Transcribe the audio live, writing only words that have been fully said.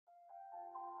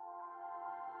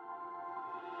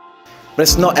But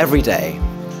it's not every day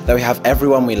that we have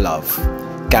everyone we love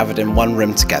gathered in one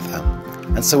room together,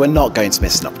 and so we're not going to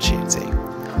miss an opportunity.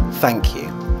 Thank you.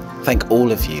 Thank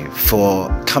all of you for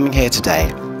coming here today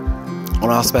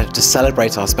to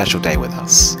celebrate our special day with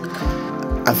us,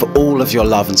 and for all of your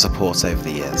love and support over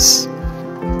the years.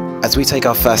 As we take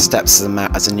our first steps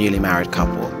as a newly married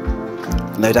couple,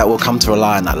 no doubt we'll come to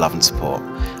rely on that love and support,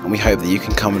 and we hope that you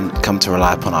can come to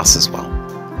rely upon us as well.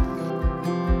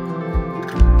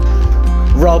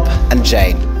 Rob and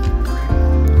Jane,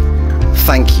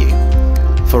 thank you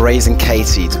for raising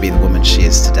Katie to be the woman she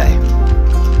is today.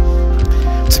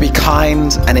 To be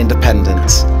kind and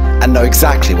independent and know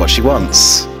exactly what she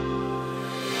wants.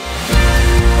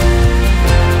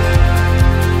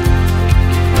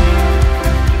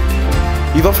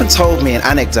 You've often told me an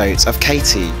anecdote of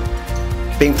Katie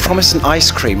being promised an ice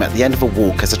cream at the end of a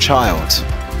walk as a child,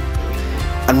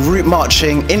 and route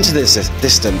marching into this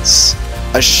distance,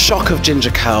 a shock of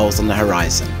ginger curls on the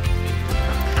horizon.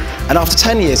 And after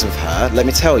 10 years with her, let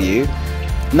me tell you,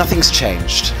 nothing's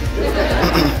changed.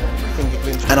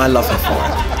 And I love her for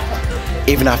it,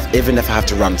 even if I have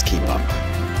to run to keep up.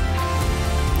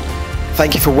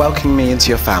 Thank you for welcoming me into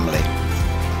your family.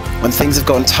 When things have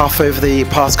gotten tough over the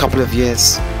past couple of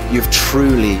years, you've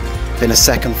truly been a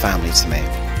second family to me,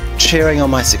 cheering on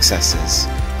my successes,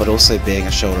 but also being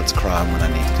a shoulder to cry on when I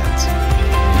needed it.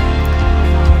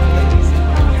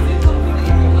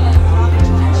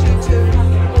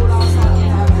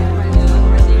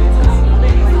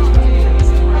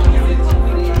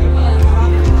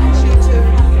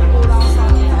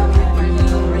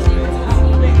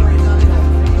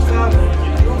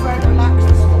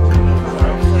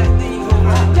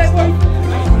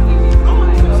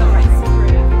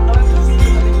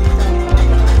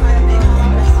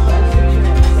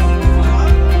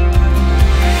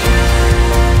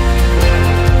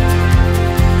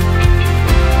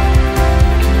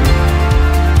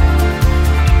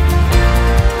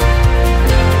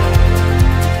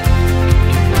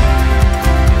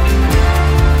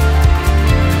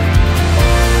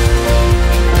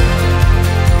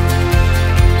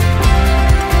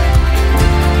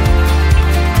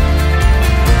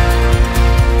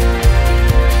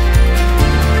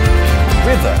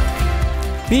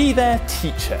 Be their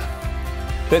teacher,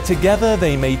 that together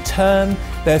they may turn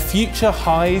their future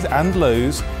highs and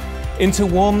lows into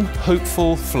one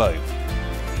hopeful flow.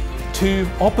 Two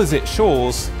opposite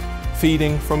shores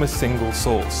feeding from a single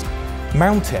source.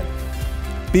 Mountain,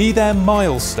 be their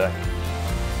milestone,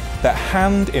 that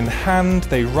hand in hand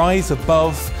they rise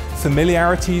above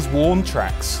familiarity's worn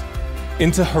tracks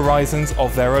into horizons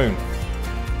of their own.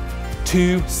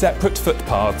 Two separate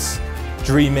footpaths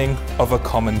dreaming of a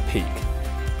common peak.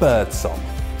 Birdsong,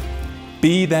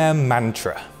 be their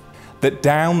mantra, that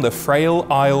down the frail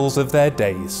aisles of their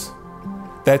days,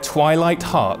 their twilight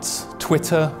hearts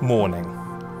twitter morning,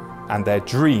 and their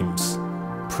dreams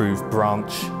prove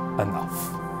branch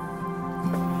enough.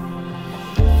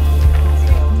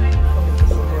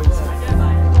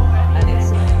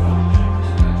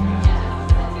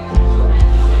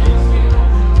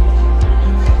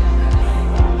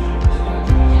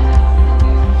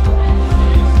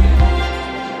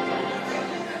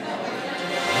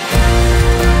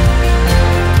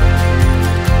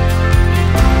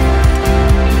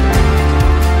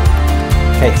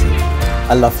 Katie,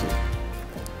 I love you.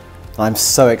 I'm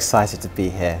so excited to be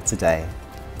here today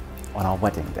on our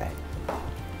wedding day,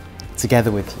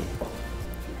 together with you.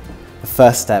 The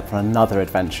first step on another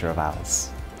adventure of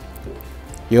ours.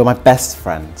 You're my best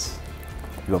friend.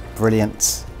 You are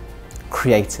brilliant,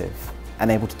 creative,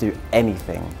 and able to do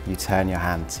anything you turn your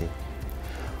hand to.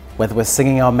 Whether we're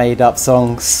singing our made-up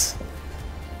songs,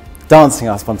 dancing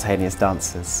our spontaneous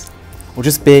dances, or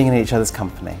just being in each other's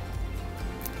company.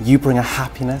 You bring a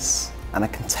happiness and a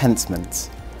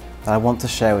contentment that I want to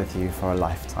share with you for a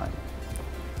lifetime.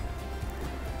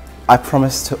 I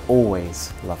promise to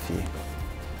always love you,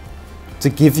 to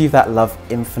give you that love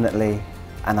infinitely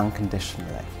and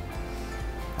unconditionally,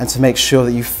 and to make sure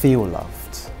that you feel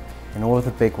loved in all of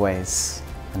the big ways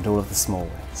and all of the small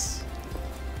ways.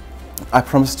 I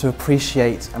promise to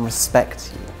appreciate and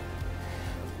respect you,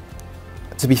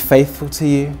 to be faithful to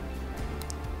you,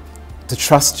 to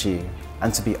trust you,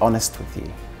 and to be honest with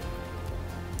you,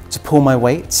 to pull my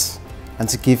weight and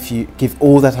to give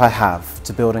all that I have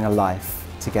to building a life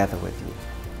together with you.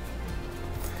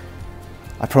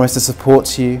 I promise to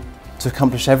support you to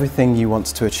accomplish everything you want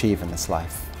to achieve in this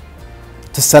life,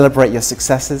 to celebrate your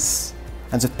successes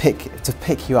and to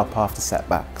pick you up after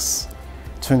setbacks,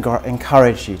 to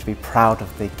encourage you to be proud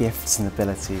of the gifts and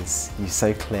abilities you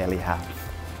so clearly have.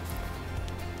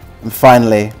 And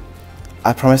finally,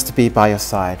 I promise to be by your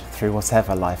side through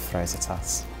whatever life throws at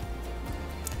us.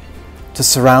 To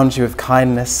surround you with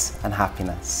kindness and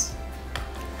happiness.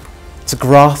 To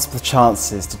grasp the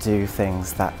chances to do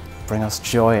things that bring us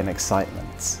joy and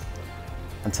excitement.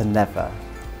 And to never,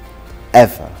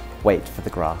 ever wait for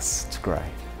the grass to grow.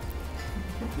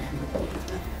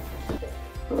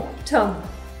 Tom,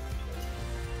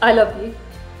 I love you.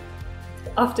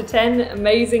 After 10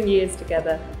 amazing years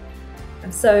together,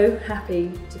 I'm so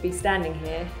happy to be standing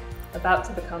here, about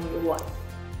to become your wife.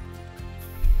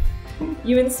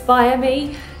 You inspire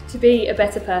me to be a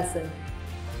better person.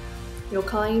 You're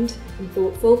kind and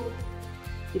thoughtful.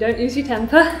 You don't lose your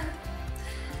temper.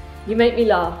 You make me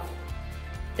laugh.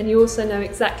 And you also know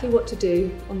exactly what to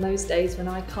do on those days when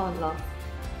I can't laugh.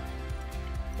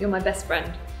 You're my best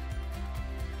friend.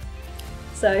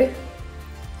 So,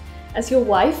 as your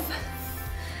wife,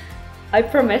 I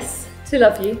promise to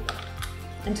love you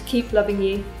and to keep loving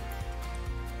you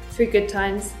through good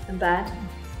times and bad.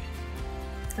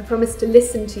 I promise to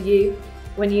listen to you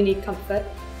when you need comfort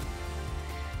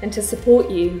and to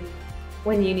support you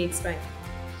when you need strength.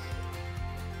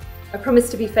 I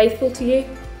promise to be faithful to you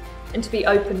and to be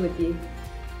open with you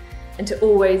and to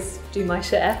always do my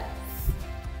share.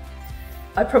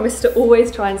 I promise to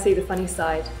always try and see the funny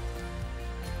side,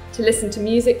 to listen to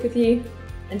music with you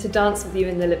and to dance with you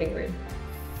in the living room.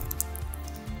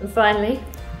 And finally,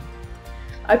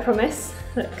 I promise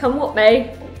that come what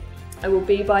may, I will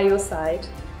be by your side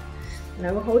and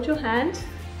I will hold your hand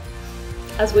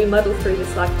as we muddle through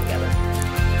this life together.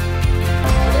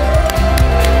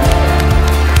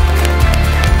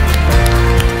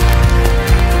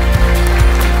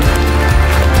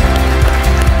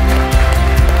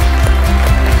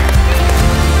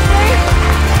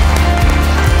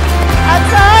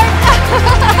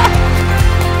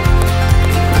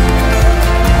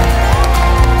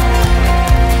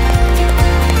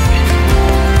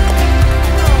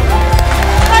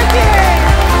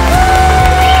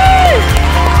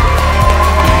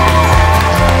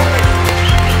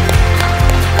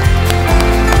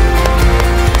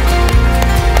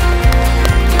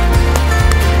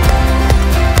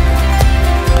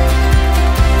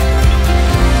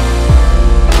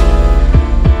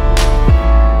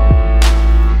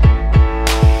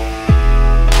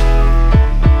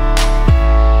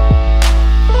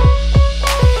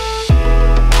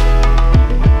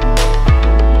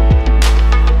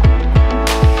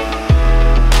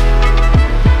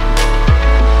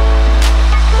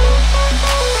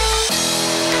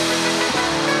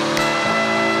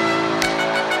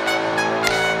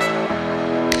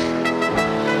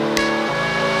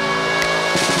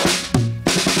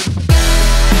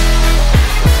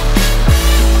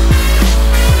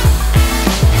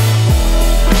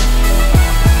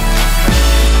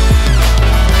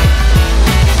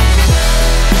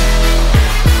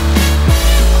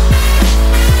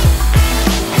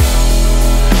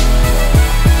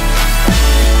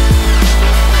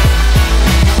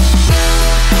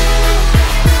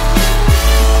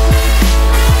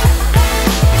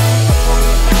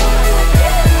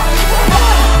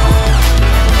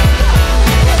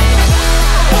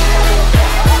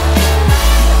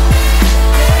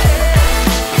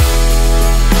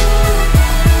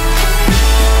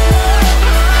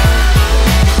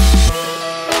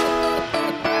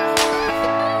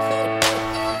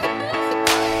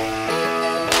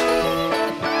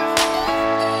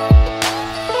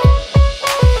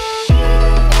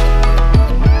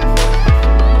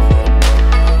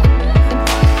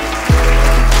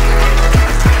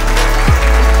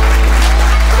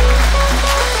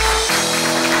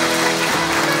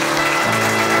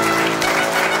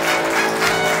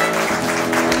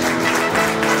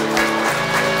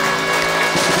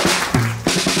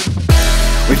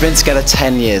 We've been together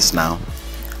 10 years now,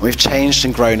 and we've changed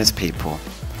and grown as people.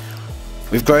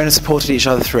 We've grown and supported each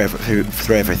other through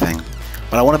everything,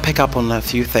 but I want to pick up on a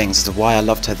few things as to why I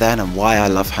loved her then and why I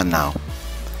love her now.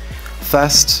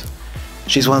 First,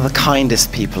 she's one of the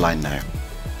kindest people I know.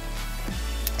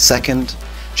 Second,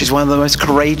 she's one of the most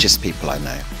courageous people I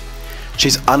know.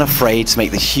 She's unafraid to make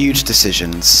the huge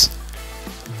decisions,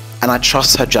 and I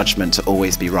trust her judgment to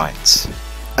always be right.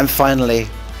 And finally,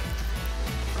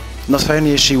 not only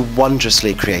is she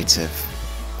wondrously creative,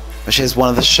 but she has one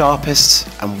of the sharpest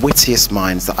and wittiest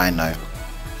minds that I know.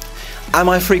 Am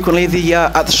I frequently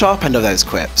at the sharp end of those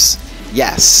quips?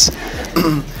 Yes.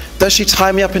 Does she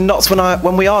tie me up in knots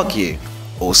when we argue?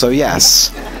 Also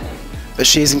yes. But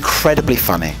she is incredibly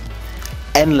funny,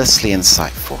 endlessly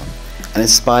insightful, and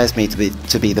inspires me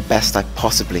to be the best I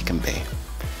possibly can be.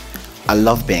 I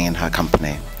love being in her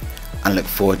company and look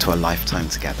forward to a lifetime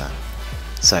together.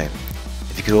 So,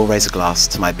 if you could all raise a glass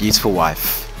to my beautiful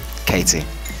wife, Katie.